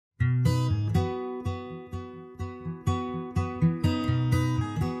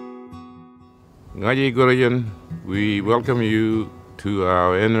Ngaji Gurayan, we welcome you to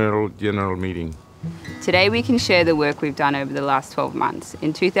our annual general meeting. Today we can share the work we've done over the last 12 months.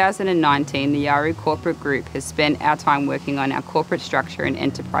 In 2019, the Yawuru Corporate Group has spent our time working on our corporate structure and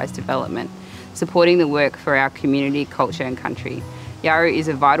enterprise development, supporting the work for our community, culture and country. Yawuru is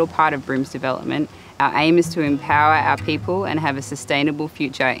a vital part of Broom's development. Our aim is to empower our people and have a sustainable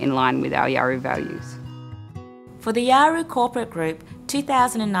future in line with our Yawuru values. For the Yawuru Corporate Group,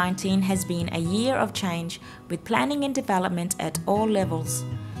 2019 has been a year of change with planning and development at all levels.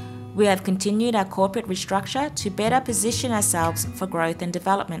 We have continued our corporate restructure to better position ourselves for growth and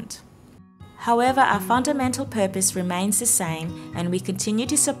development. However, our fundamental purpose remains the same, and we continue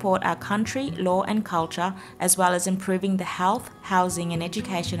to support our country, law and culture, as well as improving the health, housing and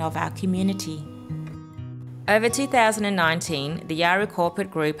education of our community. Over 2019, the Yawuru Corporate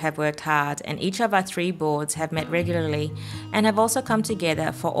Group have worked hard, and each of our 3 boards have met regularly and have also come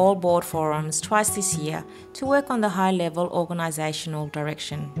together for all board forums twice this year to work on the high-level organisational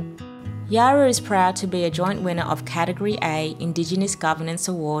direction. Yawuru is proud to be a joint winner of Category A Indigenous Governance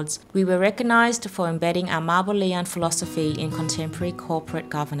Awards. We were recognised for embedding our Marble Lian philosophy in contemporary corporate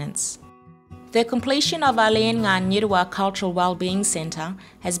governance. The completion of our Lian Ngan Nyirwa Cultural Wellbeing Centre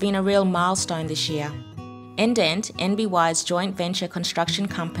has been a real milestone this year. Indent, NBY's joint venture construction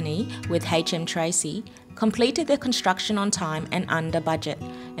company with HM Tracy, completed the construction on time and under budget,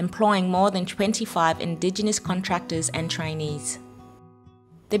 employing more than 25 Indigenous contractors and trainees.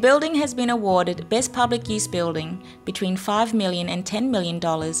 The building has been awarded Best Public Use Building between $5 million and $10 million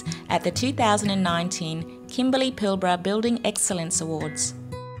at the 2019 Kimberley Pilbara Building Excellence Awards.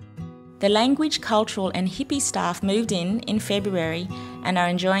 The language, cultural and hippie staff moved in February and are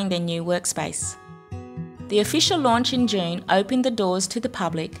enjoying their new workspace. The official launch in June opened the doors to the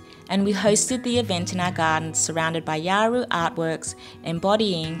public, and we hosted the event in our gardens surrounded by Yawuru artworks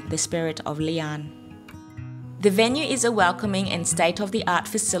embodying the spirit of Lian. The venue is a welcoming and state-of-the-art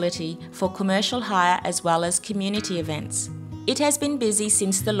facility for commercial hire as well as community events. It has been busy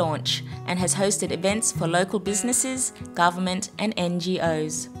since the launch and has hosted events for local businesses, government and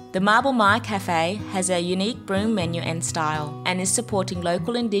NGOs. The Marble Mai Cafe has a unique Broom menu and style and is supporting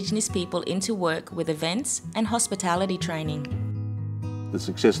local Indigenous people into work with events and hospitality training. The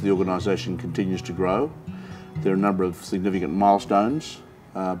success of the organisation continues to grow. There are a number of significant milestones,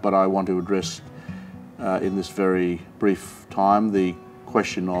 but I want to address in this very brief time the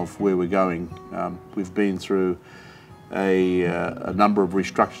question of where we're going. We've been through a number of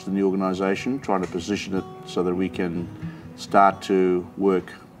restructures in the organisation, trying to position it so that we can start to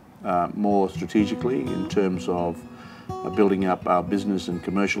work more strategically in terms of building up our business and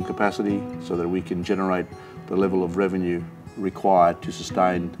commercial capacity so that we can generate the level of revenue required to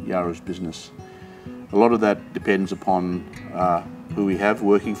sustain Yawuru's business. A lot of that depends upon who we have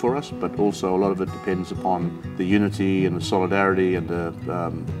working for us, but also a lot of it depends upon the unity and the solidarity and the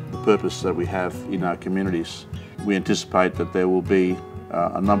purpose that we have in our communities. We anticipate that there will be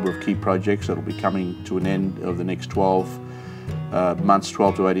a number of key projects that will be coming to an end over the next 12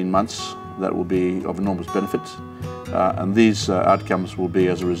 to 18 months that will be of enormous benefit, and these outcomes will be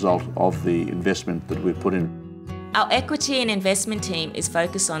as a result of the investment that we've put in. Our equity and investment team is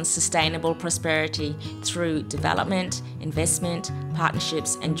focused on sustainable prosperity through development, investment,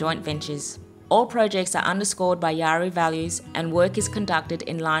 partnerships and joint ventures. All projects are underscored by Yawuru values, and work is conducted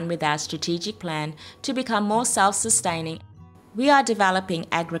in line with our strategic plan to become more self-sustaining. We are developing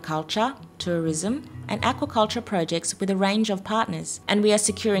agriculture, tourism and aquaculture projects with a range of partners, and we are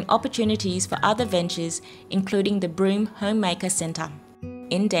securing opportunities for other ventures, including the Broom Homemaker Centre.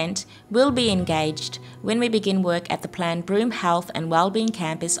 Indent will be engaged when we begin work at the planned Broom Health and Wellbeing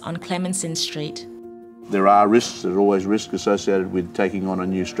Campus on Clemenson Street. There are risks, there are always risks associated with taking on a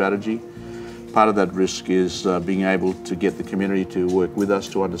new strategy. Part of that risk is being able to get the community to work with us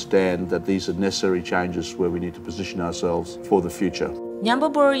to understand that these are necessary changes where we need to position ourselves for the future.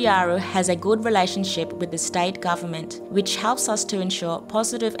 Nyamba Buru Yawuru has a good relationship with the state government, which helps us to ensure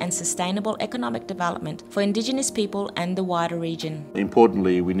positive and sustainable economic development for Indigenous people and the wider region.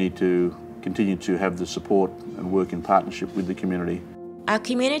 Importantly, we need to continue to have the support and work in partnership with the community. Our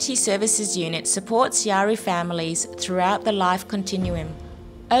Community Services Unit supports Yawuru families throughout the life continuum.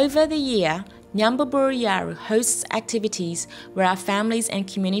 Over the year, Nyamba Buru Yawuru hosts activities where our families and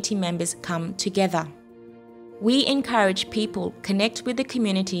community members come together. We encourage people connect with the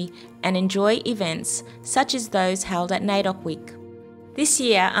community and enjoy events such as those held at NAIDOC Week. This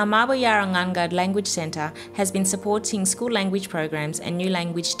year, our Marble Yaranganga Language Centre has been supporting school language programs and new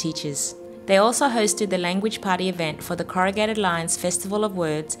language teachers. They also hosted the Language Party event for the Corrugated Lines Festival of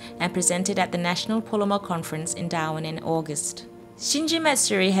Words and presented at the National Pulamo Conference in Darwin in August. Shinji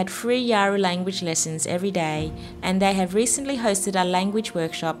Matsuri had free Yawuru language lessons every day, and they have recently hosted a language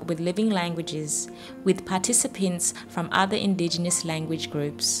workshop with living languages, with participants from other Indigenous language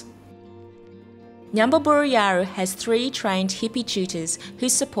groups. Nyamba Buru Yawuru has 3 trained hippie tutors who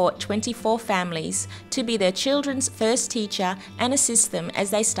support 24 families to be their children's first teacher and assist them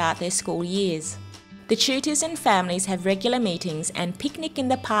as they start their school years. The tutors and families have regular meetings and picnic in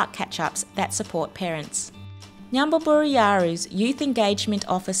the park catch-ups that support parents. Nyamba Buru Yawuru's Youth Engagement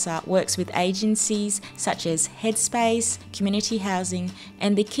Officer works with agencies such as Headspace, Community Housing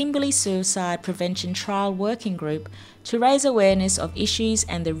and the Kimberley Suicide Prevention Trial Working Group to raise awareness of issues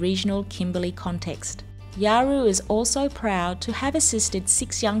and the regional Kimberley context. Yawuru is also proud to have assisted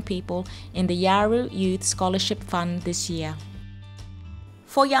 6 young people in the Yawuru Youth Scholarship Fund this year.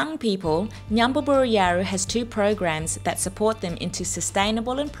 For young people, Nyamba Buru Yawuru has 2 programs that support them into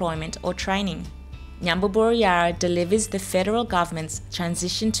sustainable employment or training. Nyamba Buru Yawuru delivers the federal government's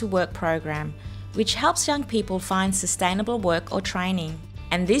Transition to Work program, which helps young people find sustainable work or training.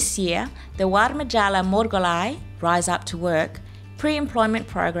 And this year, the Warmajala Morgolai, Rise Up to Work, pre-employment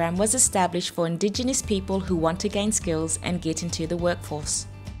program was established for Indigenous people who want to gain skills and get into the workforce.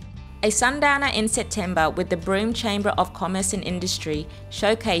 A sundowner in September with the Broome Chamber of Commerce and Industry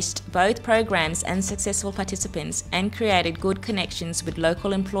showcased both programs and successful participants and created good connections with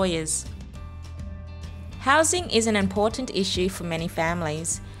local employers. Housing is an important issue for many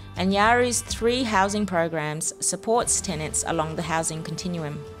families, and Yawuru's 3 housing programs supports tenants along the housing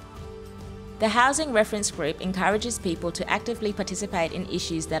continuum. The Housing Reference Group encourages people to actively participate in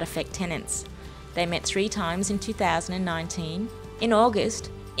issues that affect tenants. They met 3 times in 2019. In August,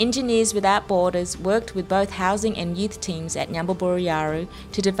 Engineers Without Borders worked with both housing and youth teams at Nyamba Buru Yawuru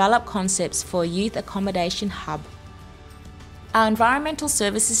to develop concepts for a youth accommodation hub. Our environmental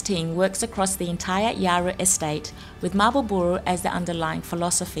services team works across the entire Yawuru estate, with Nyamba Buru as the underlying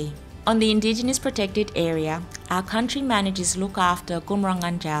philosophy. On the Indigenous protected area, our country managers look after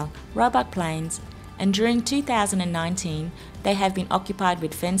Gumranganjal, Roebuck Plains, and during 2019, they have been occupied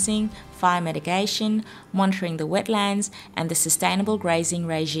with fencing, fire mitigation, monitoring the wetlands, and the sustainable grazing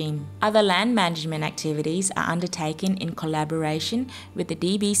regime. Other land management activities are undertaken in collaboration with the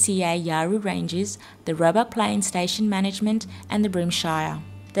DBCA Yawuru Rangers, the Roebuck Plains Station Management, and the Broome Shire.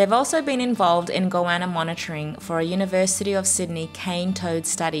 They've also been involved in goanna monitoring for a University of Sydney cane toad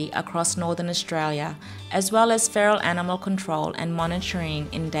study across Northern Australia, as well as feral animal control and monitoring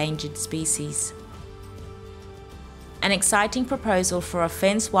endangered species. An exciting proposal for a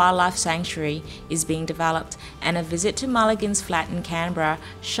fenced wildlife sanctuary is being developed, and a visit to Mulligan's Flat in Canberra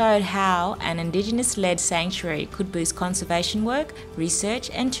showed how an Indigenous-led sanctuary could boost conservation work, research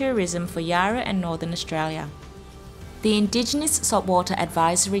and tourism for Yawuru and Northern Australia. The Indigenous Saltwater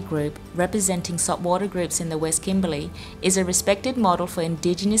Advisory Group, representing saltwater groups in the West Kimberley, is a respected model for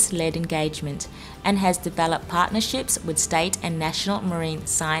Indigenous-led engagement and has developed partnerships with state and national marine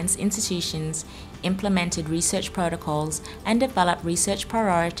science institutions, implemented research protocols, and developed research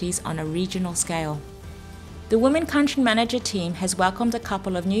priorities on a regional scale. The Women Country Manager team has welcomed a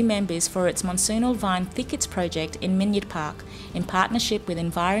couple of new members for its Monsoonal Vine Thickets project in Minyard Park, in partnership with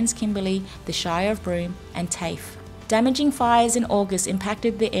Environs Kimberley, the Shire of Broome, and TAFE. Damaging fires in August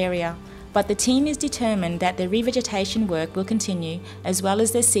impacted the area, but the team is determined that their revegetation work will continue, as well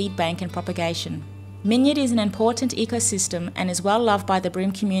as their seed bank and propagation. Minyard is an important ecosystem and is well loved by the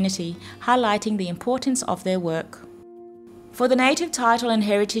Broome community, highlighting the importance of their work. For the Native Title and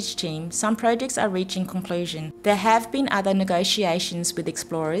Heritage team, some projects are reaching conclusion. There have been other negotiations with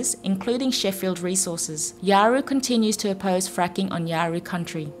explorers, including Sheffield Resources. Yawuru continues to oppose fracking on Yawuru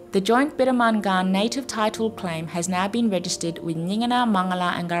country. The joint Biramangan Native Title claim has now been registered with Nyingana,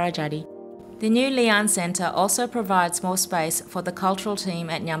 Mangala and Garajadi. The new Leon Centre also provides more space for the cultural team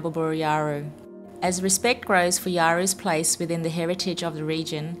at Nyamba Buru Yawuru. As respect grows for Yawuru's place within the heritage of the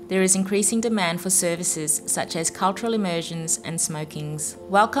region, there is increasing demand for services such as cultural immersions and smokings.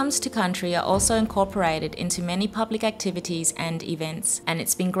 Welcomes to country are also incorporated into many public activities and events, and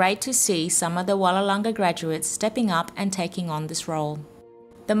it's been great to see some of the Wallalunga graduates stepping up and taking on this role.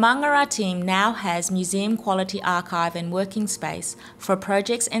 The Mangara team now has museum-quality archive and working space for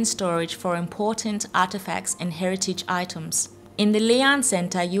projects and storage for important artefacts and heritage items. In the Leon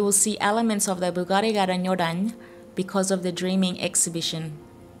Centre, you will see elements of the Bugarigara Nyodan because of the Dreaming exhibition.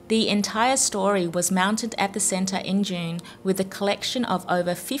 The entire story was mounted at the centre in June with a collection of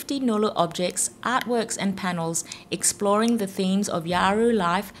over 50 Nulu objects, artworks and panels exploring the themes of Yawuru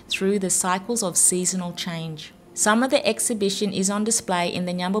life through the cycles of seasonal change. Some of the exhibition is on display in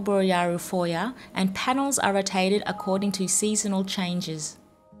the Nyamba Buru Yawuru foyer, and panels are rotated according to seasonal changes.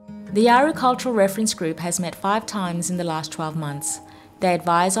 The Yawuru Cultural Reference Group has met 5 times in the last 12 months. They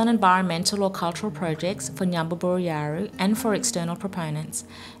advise on environmental or cultural projects for Nyamba Buru Yawuru and for external proponents,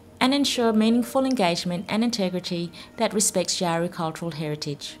 and ensure meaningful engagement and integrity that respects Yawuru cultural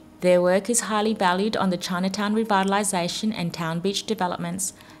heritage. Their work is highly valued on the Chinatown revitalisation and town beach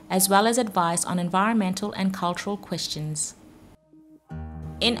developments, as well as advice on environmental and cultural questions.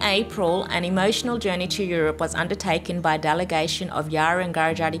 In April, an emotional journey to Europe was undertaken by a delegation of Yawuru and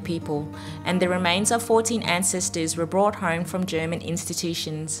Garajati people, and the remains of 14 ancestors were brought home from German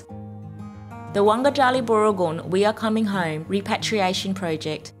institutions. The Wangajali Borogun We Are Coming Home repatriation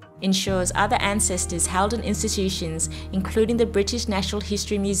project ensures other ancestors held in institutions, including the British Natural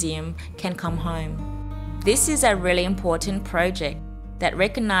History Museum, can come home. This is a really important project that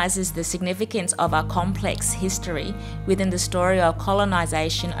recognises the significance of our complex history within the story of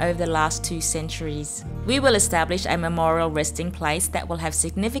colonisation over the last 2 centuries. We will establish a memorial resting place that will have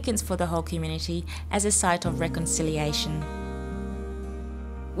significance for the whole community as a site of reconciliation.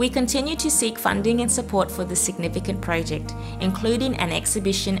 We continue to seek funding and support for this significant project, including an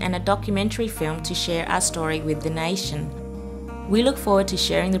exhibition and a documentary film to share our story with the nation. We look forward to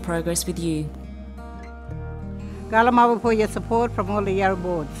sharing the progress with you. Galamava for your support from all the Yawuru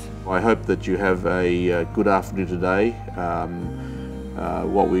boards. I hope that you have a good afternoon today.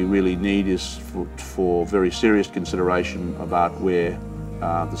 What we really need is for very serious consideration about where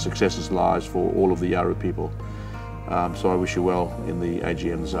the successes lies for all of the Yawuru people. So I wish you well in the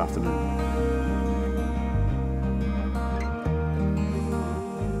AGM this afternoon.